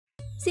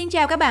Xin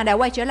chào các bạn đã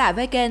quay trở lại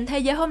với kênh Thế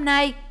giới hôm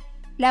nay.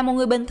 Là một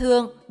người bình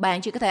thường,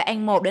 bạn chỉ có thể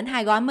ăn 1 đến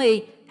 2 gói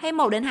mì hay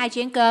 1 đến 2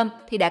 chén cơm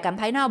thì đã cảm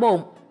thấy no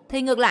bụng.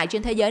 Thì ngược lại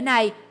trên thế giới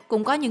này,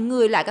 cũng có những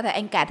người lại có thể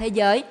ăn cả thế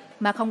giới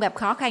mà không gặp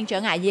khó khăn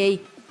trở ngại gì.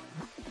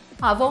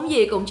 Họ vốn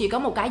gì cũng chỉ có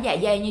một cái dạ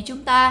dày như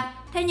chúng ta,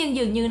 thế nhưng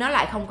dường như nó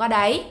lại không có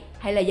đáy,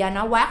 hay là do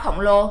nó quá khổng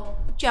lồ.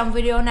 Trong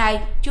video này,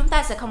 chúng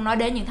ta sẽ không nói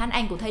đến những thánh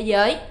ăn của thế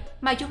giới,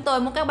 mà chúng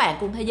tôi muốn các bạn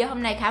cùng Thế giới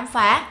hôm nay khám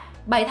phá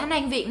 7 thánh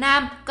ăn Việt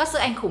Nam có sức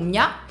ăn khủng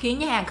nhất khiến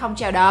nhà hàng không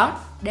chào đón,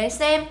 để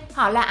xem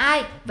họ là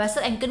ai và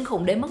sức ăn kinh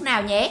khủng đến mức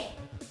nào nhé.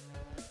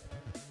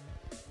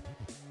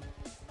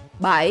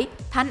 7.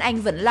 Thánh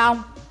ăn Vĩnh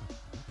Long.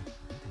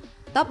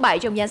 Top 7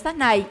 trong danh sách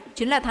này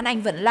chính là thánh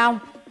ăn Vĩnh Long.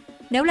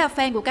 Nếu là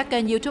fan của các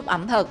kênh YouTube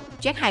ẩm thực,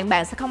 chắc hẳn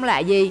bạn sẽ không lạ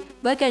gì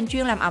với kênh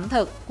chuyên làm ẩm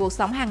thực, cuộc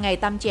sống hàng ngày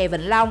Tâm Chè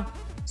Vĩnh Long.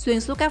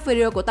 Xuyên suốt các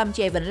video của Tâm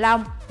Chè Vĩnh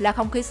Long là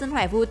không khí sinh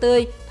hoạt vui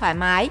tươi, thoải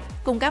mái,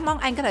 cùng các món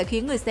ăn có thể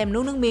khiến người xem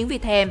nuốt nước miếng vì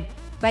thèm.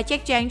 Và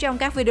chắc chắn trong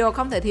các video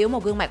không thể thiếu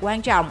một gương mặt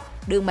quan trọng,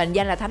 được mệnh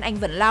danh là thánh ăn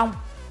Vĩnh Long.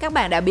 Các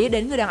bạn đã biết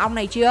đến người đàn ông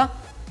này chưa?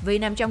 Vì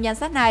nằm trong danh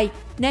sách này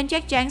nên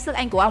chắc chắn sức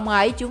ăn của ông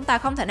ấy chúng ta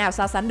không thể nào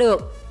so sánh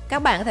được.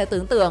 Các bạn có thể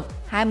tưởng tượng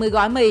 20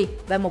 gói mì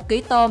và 1 kg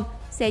tôm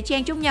sẽ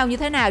chen chúc nhau như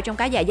thế nào trong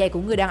cái dạ dày của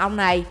người đàn ông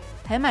này.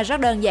 Thế mà rất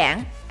đơn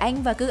giản,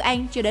 ăn và cứ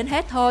ăn cho đến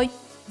hết thôi.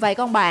 Vậy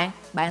còn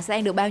bạn sẽ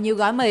ăn được bao nhiêu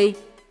gói mì?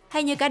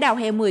 Hay như cái đầu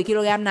heo 10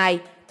 kg này,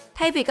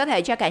 thay vì có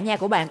thể cho cả nhà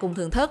của bạn cùng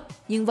thưởng thức,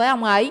 nhưng với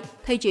ông ấy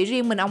thì chỉ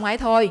riêng mình ông ấy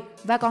thôi.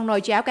 Và còn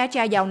nồi cháo cá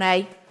tra dầu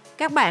này,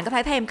 các bạn có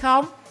thấy thèm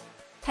không?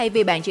 Thay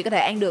vì bạn chỉ có thể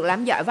ăn được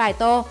lắm giỏi vài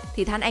tô,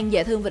 thì thánh ăn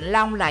dễ thương Vĩnh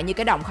Long lại như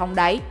cái động không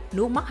đáy,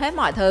 nuốt mất hết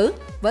mọi thứ.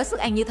 Với sức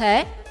ăn như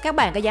thế, các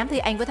bạn có dám thi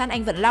ăn với thánh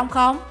ăn Vĩnh Long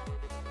không?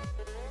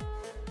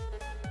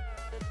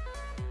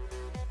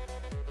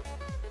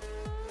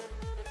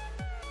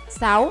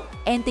 6.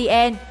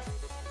 NTN.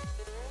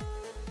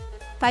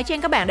 Phải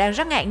chăng các bạn đang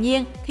rất ngạc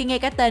nhiên khi nghe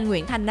cái tên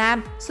Nguyễn Thành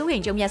Nam xuất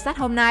hiện trong danh sách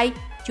hôm nay?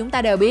 Chúng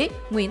ta đều biết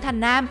Nguyễn Thành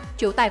Nam,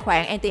 chủ tài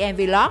khoản NTN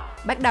Vlog,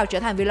 bắt đầu trở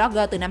thành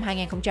vlogger từ năm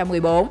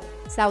 2014.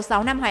 Sau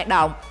 6 năm hoạt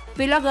động,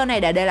 vlogger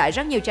này đã để lại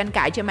rất nhiều tranh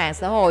cãi trên mạng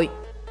xã hội.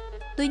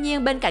 Tuy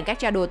nhiên, bên cạnh các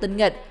trò đùa tinh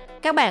nghịch,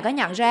 các bạn có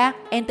nhận ra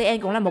NTN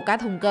cũng là một cái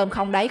thùng cơm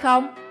không đáy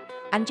không?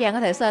 Anh chàng có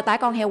thể sơ tái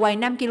con heo quay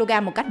 5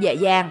 kg một cách dễ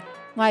dàng.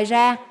 Ngoài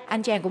ra,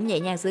 anh chàng cũng nhẹ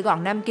nhàng sữa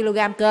gọn 5 kg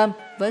cơm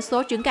với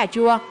số trứng cà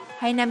chua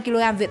hay 5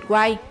 kg vịt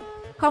quay.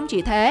 Không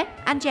chỉ thế,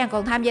 anh chàng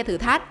còn tham gia thử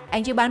thách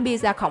ăn chiếc bánh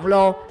pizza khổng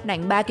lồ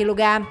nặng 3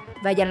 kg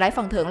và giành lấy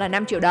phần thưởng là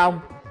 5 triệu đồng.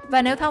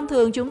 Và nếu thông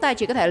thường chúng ta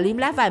chỉ có thể liếm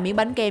láp vài miếng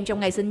bánh kem trong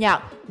ngày sinh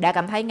nhật đã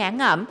cảm thấy ngán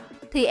ngẩm,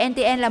 thì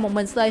NTN là một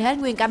mình xơi hết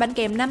nguyên cái bánh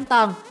kem 5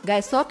 tầng,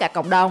 gây sốt cả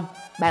cộng đồng.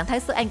 Bạn thấy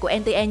sức ăn của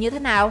NTN như thế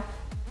nào?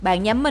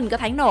 Bạn nhắm mình có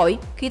thắng nổi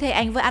khi thầy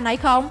ăn với anh ấy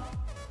không?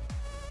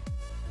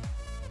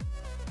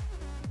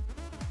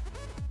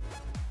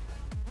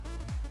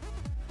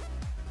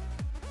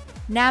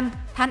 Năm.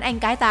 Thánh ăn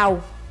cái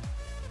tàu.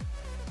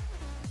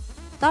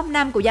 Top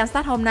 5 của danh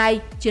sách hôm nay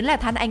chính là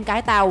thánh ăn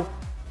cái tàu.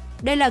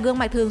 Đây là gương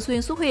mặt thường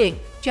xuyên xuất hiện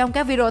trong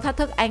các video thách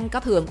thức ăn có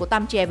thưởng của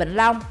Tâm Chè Vĩnh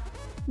Long.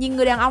 Nhìn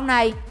người đàn ông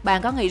này,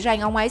 bạn có nghĩ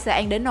rằng ông ấy sẽ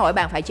ăn đến nỗi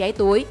bạn phải cháy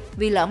túi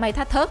vì lỡ may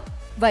thách thức?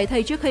 Vậy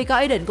thì trước khi có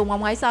ý định cùng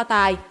ông ấy so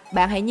tài,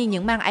 bạn hãy nhìn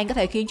những màn ăn có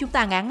thể khiến chúng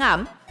ta ngán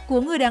ngẩm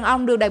của người đàn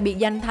ông được đặc biệt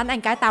danh thánh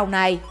ăn cái tàu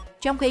này.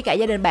 Trong khi cả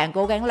gia đình bạn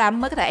cố gắng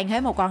lắm mới có thể ăn hết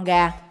một con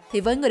gà, thì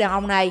với người đàn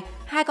ông này,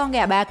 2 con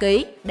gà 3 kg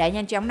đã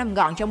nhanh chóng nằm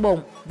gọn trong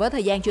bụng với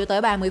thời gian chưa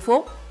tới 30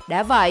 phút.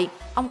 Đã vậy,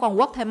 ông còn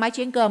quất thêm mấy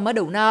chén cơm mới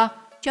đủ no.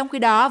 Trong khi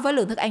đó, với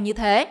lượng thức ăn như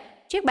thế,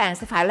 chắc bạn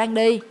sẽ phải lăn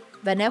đi.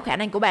 Và nếu khả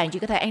năng của bạn chỉ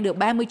có thể ăn được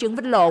 30 trứng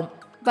vít lộn,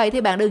 vậy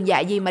thì bạn đừng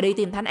dại gì mà đi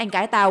tìm thánh ăn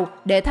cái tàu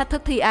để thách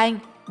thức thi ăn.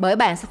 Bởi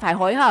bạn sẽ phải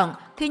hối hận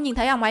khi nhìn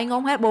thấy ông ấy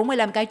ngốn hết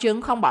 45 cái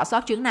trứng không bỏ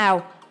sót trứng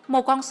nào.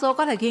 Một con số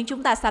có thể khiến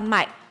chúng ta xanh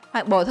mặt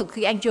hoặc bội thực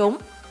khi ăn chúng.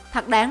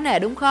 Thật đáng nể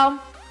đúng không?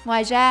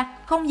 Ngoài ra,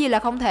 không gì là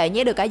không thể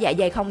nhét được cái dạ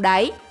dày không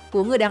đáy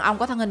của người đàn ông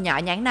có thân hình nhỏ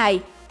nhắn này.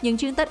 Nhưng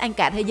chiến tích ăn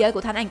cả thế giới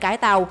của thánh ăn cái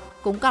tàu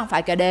cũng còn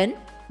phải kể đến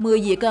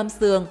 10 dĩa cơm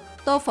sườn,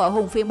 tô phở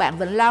hùng phiên bản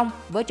Vĩnh Long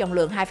với trọng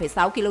lượng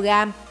 2,6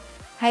 kg,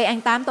 hay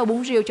ăn 8 tô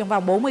bún riêu trong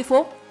vòng 40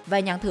 phút và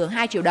nhận thưởng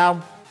 2 triệu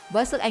đồng.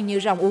 Với sức ăn như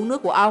rồng uống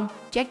nước của ông,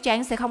 chắc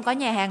chắn sẽ không có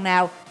nhà hàng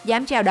nào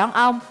dám chào đón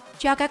ông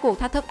cho các cuộc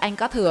thách thức ăn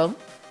có thưởng.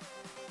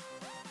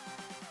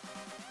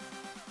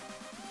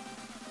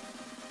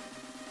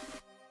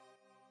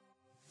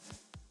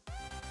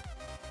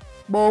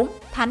 4.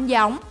 Thánh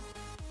giống.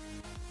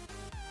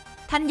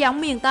 Thánh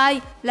giống miền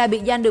Tây là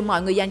biệt danh được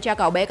mọi người dành cho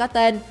cậu bé có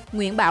tên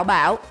Nguyễn Bảo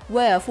Bảo,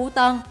 quê ở Phú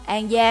Tân,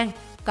 An Giang.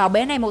 Cậu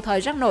bé này một thời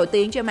rất nổi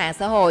tiếng trên mạng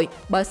xã hội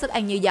bởi sức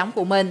ăn như giống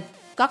của mình.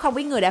 Có không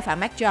ít người đã phải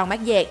mắt tròn mắt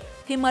dẹt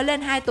khi mới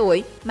lên 2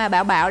 tuổi mà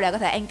Bảo Bảo đã có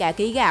thể ăn cả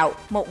ký gạo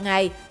một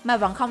ngày mà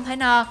vẫn không thấy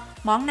no.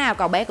 Món nào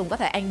cậu bé cũng có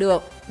thể ăn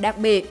được, đặc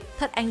biệt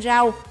thích ăn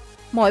rau.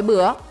 Mỗi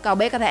bữa, cậu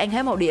bé có thể ăn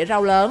hết một đĩa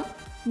rau lớn.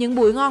 Những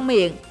buổi ngon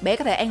miệng, bé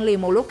có thể ăn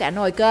liền một lúc cả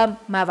nồi cơm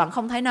mà vẫn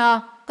không thấy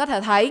no. Có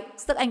thể thấy,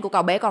 sức ăn của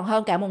cậu bé còn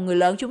hơn cả một người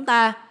lớn chúng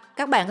ta.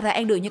 Các bạn có thể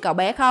ăn được như cậu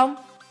bé không?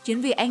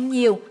 Chính vì ăn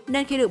nhiều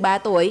nên khi được 3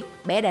 tuổi,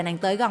 bé đã nặng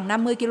tới gần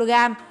 50 kg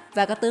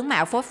và có tướng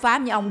mạo phốt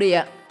pháp như ông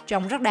địa,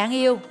 trông rất đáng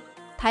yêu.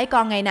 Thấy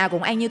con ngày nào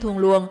cũng ăn như thuần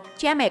luồng,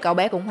 cha mẹ cậu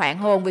bé cũng hoảng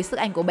hồn vì sức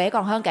ăn của bé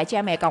còn hơn cả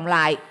cha mẹ còn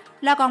lại.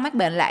 lo con mắc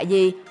bệnh lạ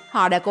gì.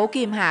 Họ đã cố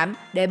kìm hãm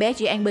để bé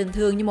chỉ ăn bình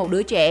thường như một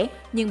đứa trẻ,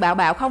 nhưng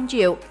Bảo không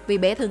chịu vì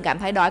bé thường cảm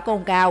thấy đói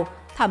cồn cào.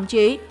 Thậm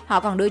chí họ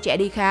còn đưa trẻ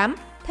đi khám.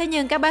 Thế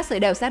nhưng các bác sĩ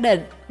đều xác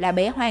định là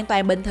bé hoàn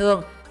toàn bình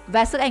thường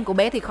và sức ăn của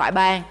bé thì khỏi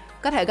bàn,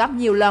 có thể gấp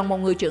nhiều lần một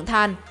người trưởng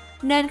thành.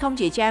 Nên không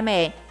chỉ cha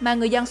mẹ mà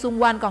người dân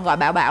xung quanh còn gọi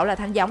Bảo là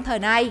thánh giống thời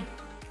nay.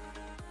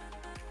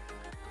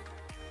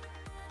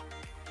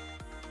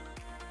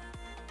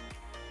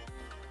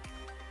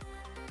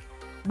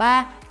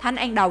 3. Thánh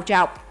ăn đầu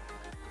trọc.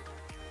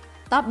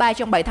 Top 3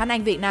 trong 7 thánh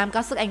ăn Việt Nam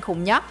có sức ăn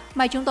khủng nhất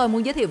mà chúng tôi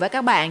muốn giới thiệu với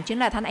các bạn chính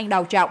là thánh ăn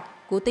đầu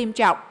trọc của Team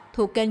Trọc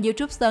thuộc kênh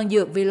YouTube Sơn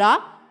Dược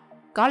Vlog.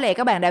 Có lẽ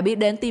các bạn đã biết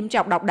đến Team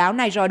Trọc độc đáo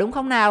này rồi đúng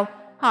không nào?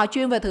 Họ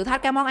chuyên về thử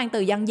thách các món ăn từ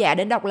dân dã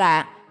đến độc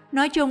lạ.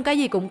 Nói chung cái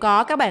gì cũng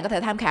có, các bạn có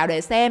thể tham khảo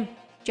để xem.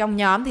 Trong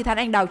nhóm thì thánh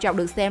ăn đầu trọc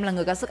được xem là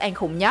người có sức ăn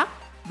khủng nhất.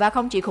 Và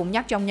không chỉ khủng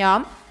nhất trong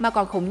nhóm mà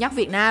còn khủng nhất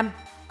Việt Nam.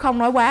 Không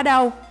nói quá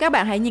đâu, các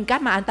bạn hãy nhìn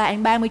cách mà anh ta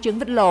ăn 30 trứng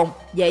vịt lộn,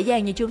 dễ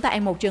dàng như chúng ta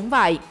ăn một trứng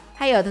vậy.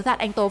 Hay ở thử thách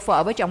ăn tô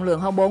phở với trọng lượng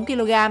hơn 4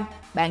 kg,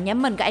 bạn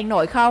nhắm mình có ăn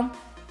nổi không?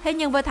 Thế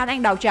nhưng với thánh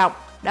ăn đầu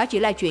trọc, đó chỉ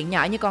là chuyện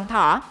nhỏ như con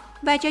thỏ.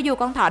 Và cho dù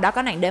con thỏ đó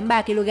có nặng đến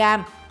 3 kg,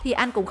 thì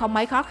anh cũng không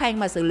mấy khó khăn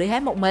mà xử lý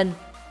hết một mình.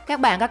 Các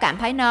bạn có cảm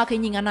thấy no khi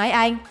nhìn anh ấy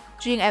ăn?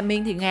 Riêng em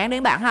miên thì ngán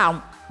đến bảng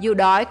họng, dù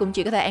đói cũng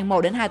chỉ có thể ăn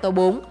 1 đến 2 tô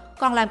bún,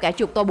 còn làm cả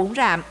chục tô bún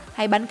rạm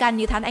hay bánh canh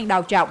như thánh ăn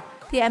đầu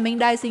trọc thì em miên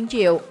đây xin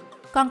chịu.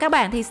 Còn các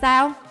bạn thì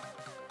sao?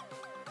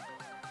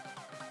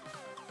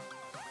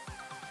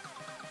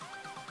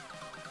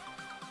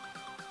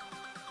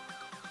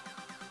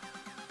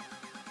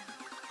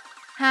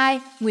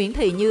 Hai, Nguyễn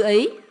thị như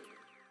ý.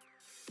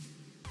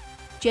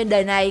 Trên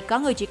đời này có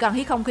người chỉ cần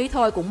hít không khí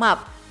thôi cũng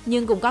mập,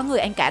 nhưng cũng có người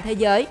ăn cả thế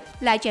giới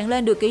lại chẳng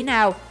lên được ký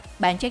nào.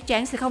 Bạn chắc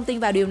chắn sẽ không tin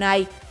vào điều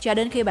này cho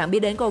đến khi bạn biết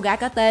đến cô gái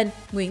có tên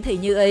Nguyễn thị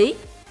như ý.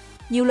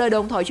 Nhiều lời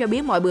đồn thổi cho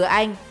biết mỗi bữa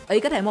ăn, Ý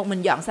có thể một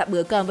mình dọn sạch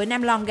bữa cơm với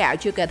 5 lon gạo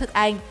chưa kể thức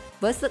ăn.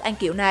 Với sức ăn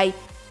kiểu này,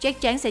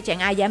 chắc chắn sẽ chẳng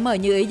ai dám mời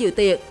Như Ý dự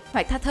tiệc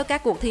hoặc thách thức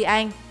các cuộc thi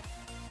ăn.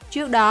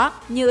 Trước đó,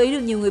 Như Ý được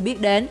nhiều người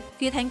biết đến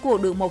khi thắng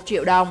cuộc được 1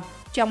 triệu đồng.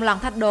 Trong lần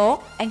thách đố,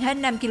 ăn hết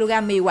 5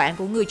 kg mì quảng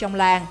của người trong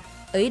làng.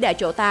 Ý đã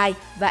trổ tài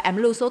và ẵm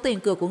lưu số tiền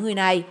cược của người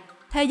này.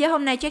 Thế giới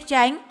hôm nay chắc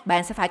chắn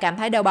bạn sẽ phải cảm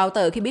thấy đầu bao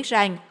tử khi biết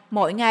rằng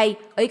mỗi ngày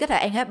Ý có thể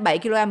ăn hết 7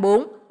 kg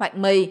bún hoặc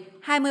mì,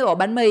 20 ổ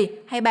bánh mì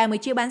hay 30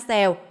 chiếc bánh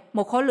xèo,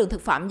 một khối lượng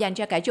thực phẩm dành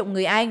cho cả chục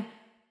người ăn.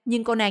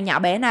 Nhưng cô nàng nhỏ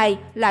bé này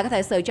lại có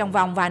thể xử trong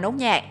vòng vài nốt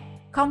nhạc.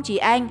 Không chỉ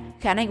ăn,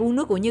 khả năng uống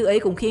nước của Như Ý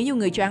cũng khiến nhiều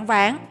người choáng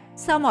váng.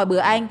 Sau mỗi bữa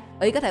ăn,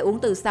 Ý có thể uống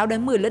từ 6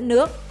 đến 10 lít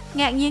nước.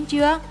 Ngạc nhiên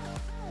chưa?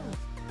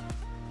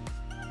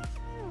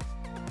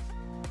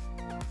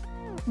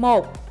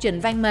 1.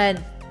 Trịnh Văn Mền.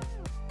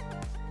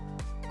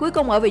 Cuối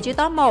cùng ở vị trí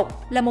top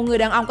 1 là một người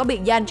đàn ông có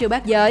biệt danh Trư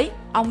Bát Giới,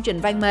 ông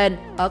Trịnh Văn Mền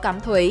ở Cẩm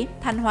Thủy,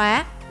 Thanh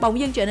Hóa, bỗng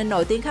dưng trở nên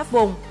nổi tiếng khắp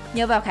vùng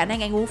nhờ vào khả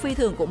năng ăn uống phi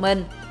thường của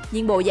mình.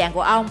 Nhưng bộ dạng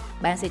của ông,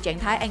 bạn sẽ chẳng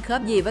thấy ăn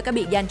khớp gì với các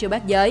biệt danh Trư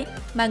Bát Giới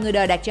mà người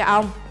đời đặt cho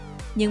ông.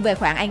 Nhưng về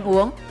khoản ăn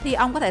uống thì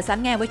ông có thể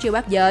sánh ngang với Trư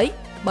Bát Giới,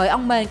 bởi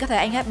ông Mền có thể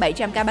ăn hết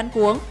 700 cái bánh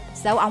cuốn,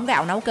 6 ống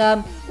gạo nấu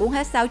cơm, uống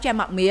hết 600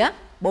 mặn mía,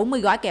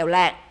 40 gói kẹo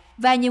lạc.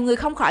 Và nhiều người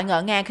không khỏi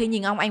ngỡ ngàng khi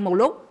nhìn ông ăn một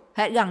lúc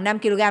hết gần 5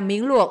 kg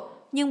miếng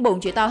luộc, nhưng bụng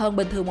chỉ to hơn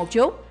bình thường một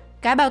chút.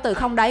 Cái bao tử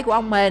không đáy của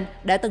ông Mền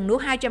đã từng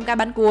nuốt 200 cái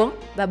bánh cuốn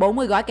và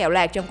 40 gói kẹo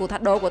lạc trong cuộc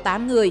thách đố của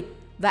 8 người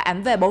và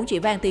ẵm về 4 chỉ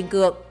vàng tiền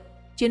cược.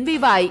 Chính vì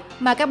vậy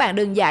mà các bạn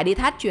đừng dại đi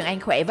thách chuyện ăn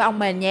khỏe với ông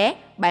Mền nhé,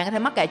 bạn có thể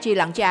mắc cả chi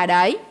lẫn trà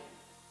đấy.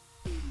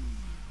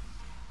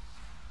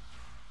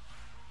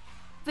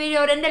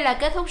 Video đến đây là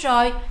kết thúc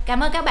rồi, cảm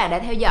ơn các bạn đã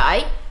theo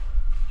dõi.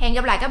 Hẹn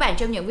gặp lại các bạn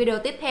trong những video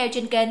tiếp theo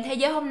trên kênh Thế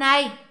Giới Hôm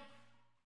Nay.